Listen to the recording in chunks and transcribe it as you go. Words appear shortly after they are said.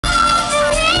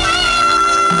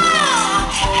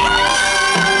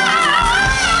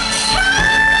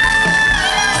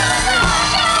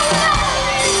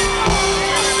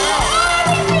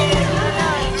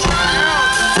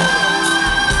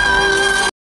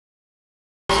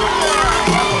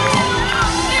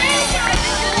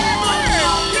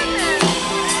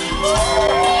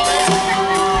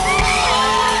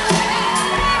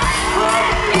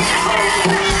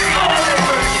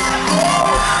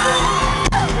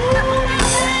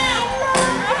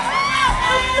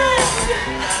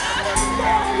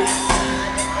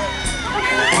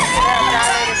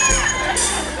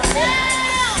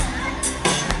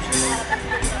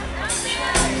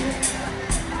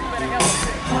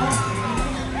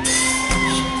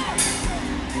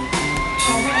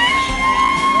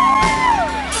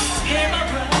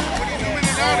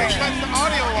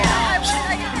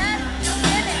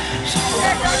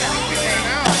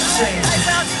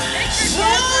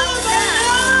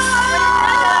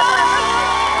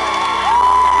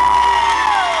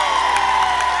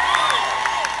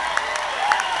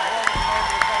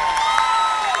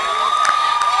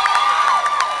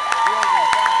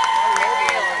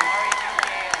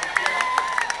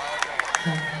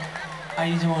How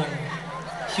you doing?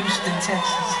 Houston,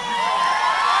 Texas.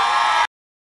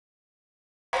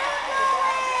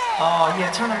 Oh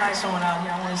yeah, turn the lights on out here.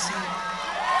 I want to see.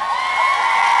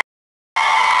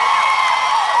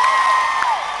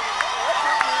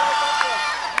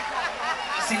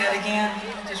 See that again?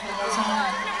 Just one more time.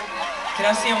 Can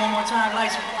I see him one more time?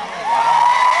 Lights. Wow.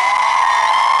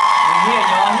 We're here,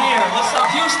 y'all here. What's up,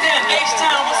 Houston?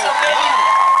 H-Town, what's up, baby?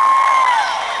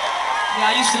 Yeah,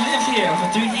 I used to live here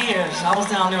for 3 years. I was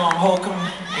down there on Holcomb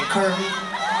and Kirby.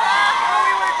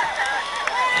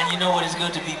 And you know what? It's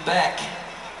good to be back.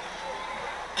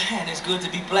 And it's good to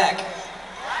be black.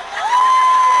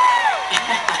 You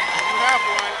have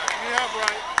right. You have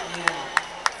right.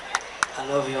 Yeah. I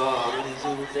love y'all. I really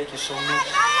do. Thank you so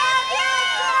much.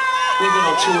 We've been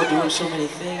on tour doing so many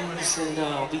things, and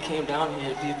we came down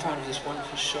here to be a part of this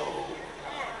wonderful show.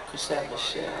 Chrisette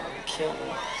Michelle, Kim,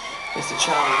 Mr.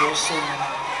 Charlie Wilson.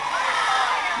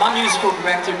 My musical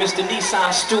director, Mr.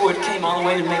 Nissan Stewart, came all the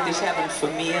way to make this happen for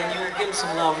me, and you give him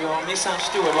some love, y'all. Nissan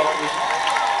Stewart, always.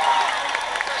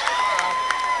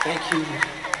 Thank you.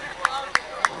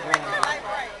 Right.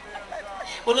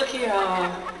 Well, look here.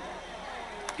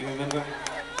 You remember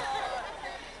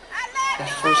that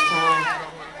first time?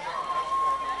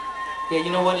 Yeah,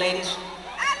 you know what, ladies?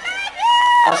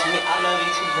 I love you. I love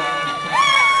you too, baby.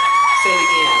 Say it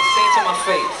again. Say it to my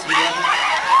face. You love me?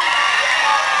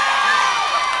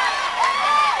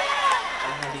 I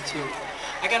love you too.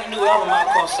 I got a new album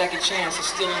out called Second Chance. It's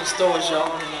still in the stores,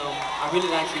 y'all. And I really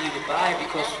like for you to buy it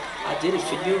because I did it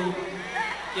for you.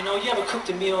 You know, you ever cooked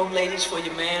a meal, ladies, for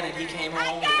your man and he came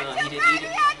home and he didn't eat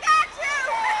it?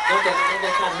 Don't that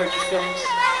kind of hurt your feelings?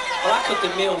 Well, I cooked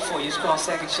a meal for you. It's called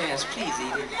Second Chance. Please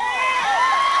eat it.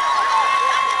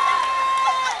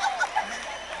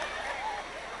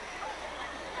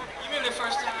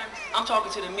 I'm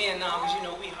talking to the men now because, you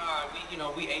know, we hard.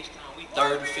 We H-Town, we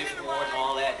 3rd and 5th Ward and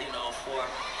all that,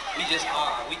 we just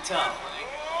hard, we tough.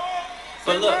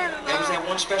 But look, there was that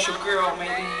one special girl,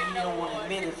 maybe you don't want to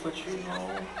admit it, but you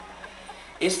know,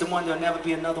 it's the one there'll never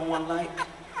be another one like,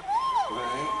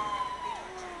 right?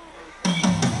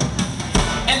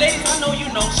 And ladies, I know you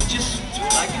know, so just do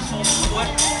like it's so what?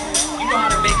 You know how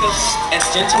to make us as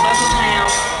gentle as a lamb,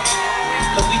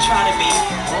 because we try to be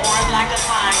roaring like a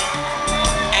lion.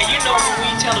 And you know when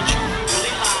we tell the truth, we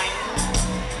really lying.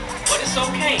 But it's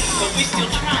okay, because we still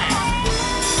trying.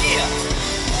 Yeah.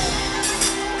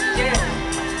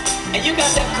 Yeah. And you got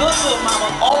that good look,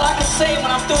 mama. All I can say when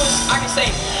I'm through is, I can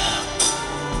say,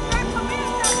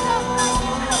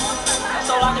 that's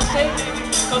all I can say, baby.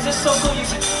 Because it's so good, you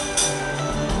say,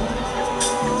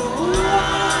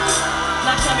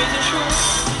 now tell me the truth.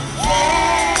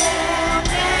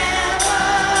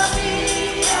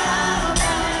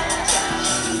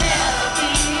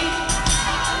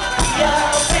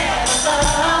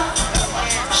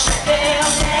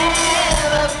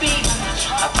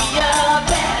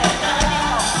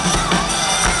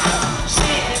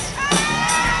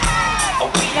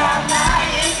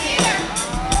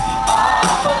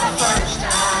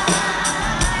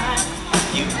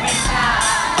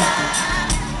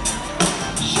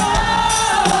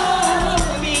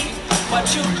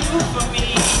 You do for me.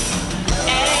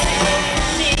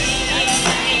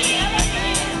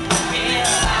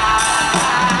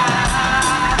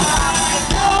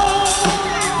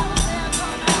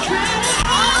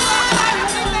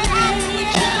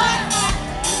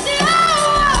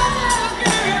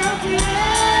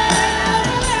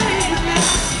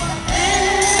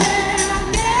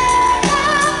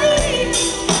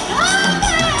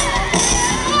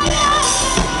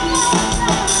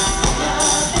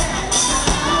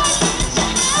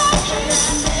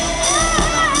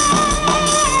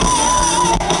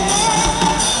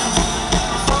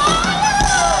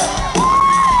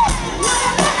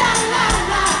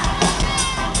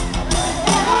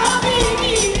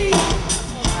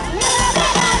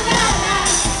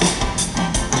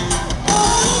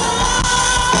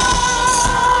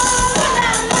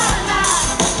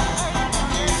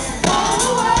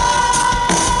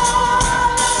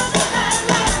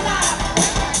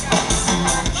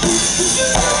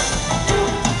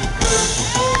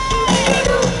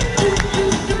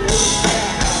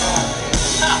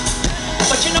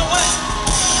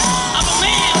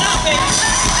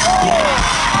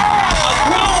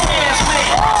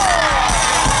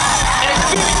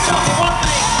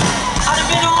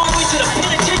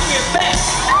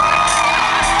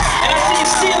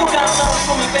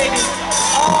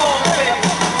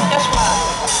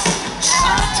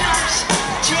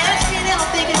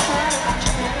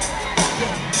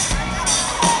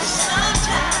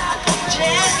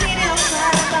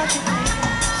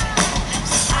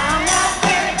 I'm not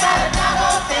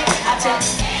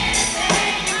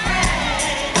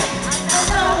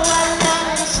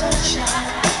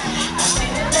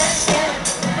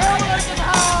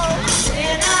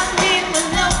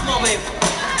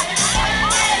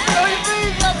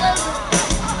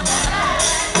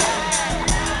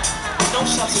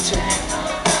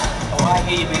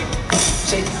hear you, baby.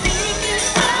 Say, thinking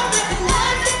how it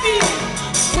was to be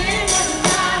when you're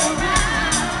not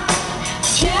around.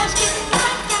 Just getting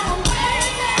back from away,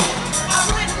 I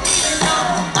wouldn't even know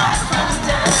I was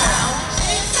down.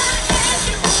 Since I had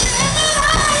you in my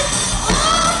life,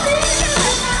 all these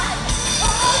nights,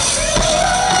 all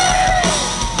through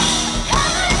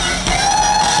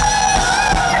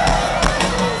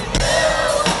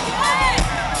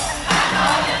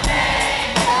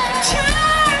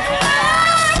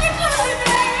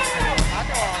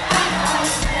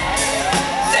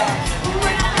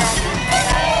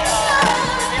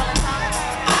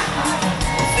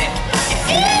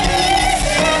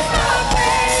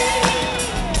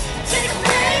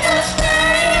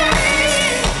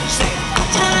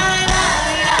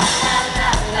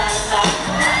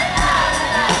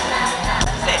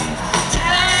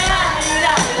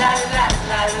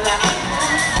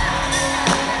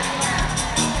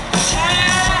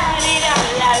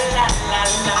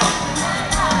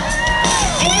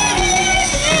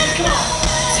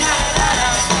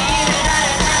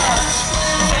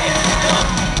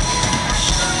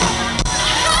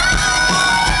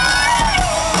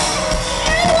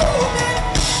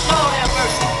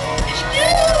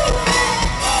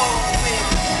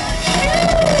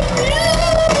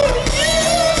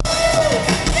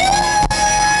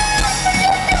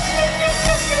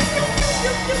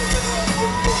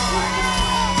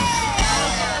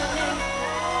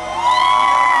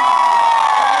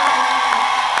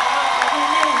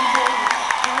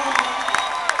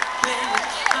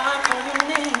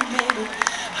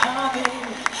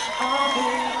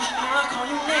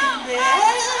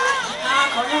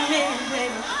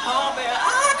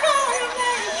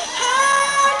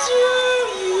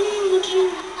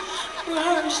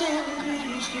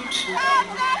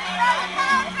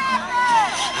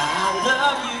I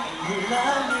love you, you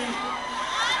love me.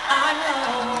 I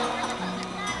know.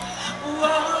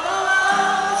 Whoa.